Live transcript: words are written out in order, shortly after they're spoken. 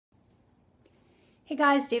Hey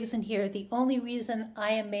guys, Davison here. The only reason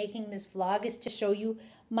I am making this vlog is to show you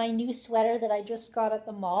my new sweater that I just got at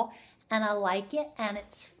the mall, and I like it and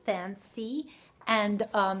it's fancy. And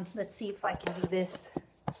let's see if I can do this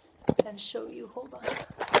and show you. Hold on.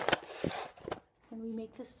 Can we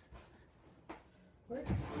make this work?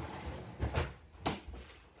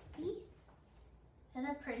 See? Isn't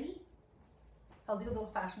that pretty? I'll do a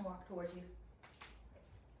little fashion walk towards you.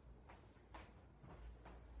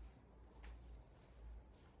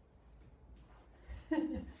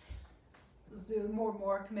 Let's do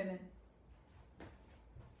more commitment.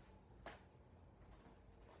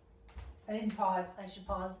 I didn't pause. I should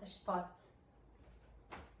pause.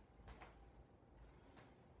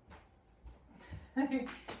 There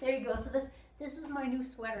you go. So this is my new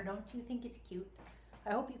sweater. Don't you think it's cute?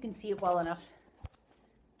 I hope you can see it well enough.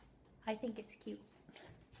 I think it's cute.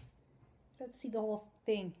 Let's see the whole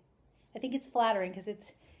thing. I think it's flattering because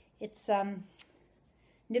it's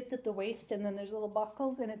nipped at the waist, and then there's little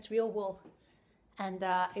buckles, and it's real wool, and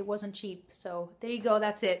it wasn't cheap. So there you go.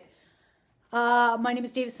 That's it. My name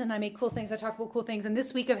is Davison. I make cool things. I talk about cool things, and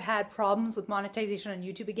this week I've had problems with monetization on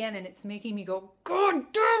YouTube again, and it's making me go, God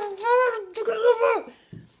damn.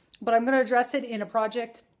 But I'm going to address it in a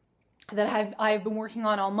project that I've been working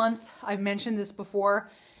on all month. I've mentioned this before.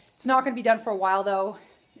 It's not going to be done for a while though.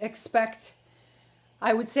 Expect,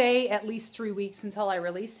 I would say, at least 3 weeks until I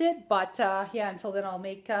release it. But yeah, until then I'll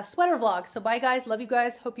make sweater vlogs. So bye guys, love you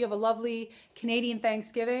guys. Hope you have a lovely Canadian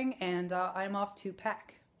Thanksgiving, and I'm off to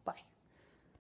pack.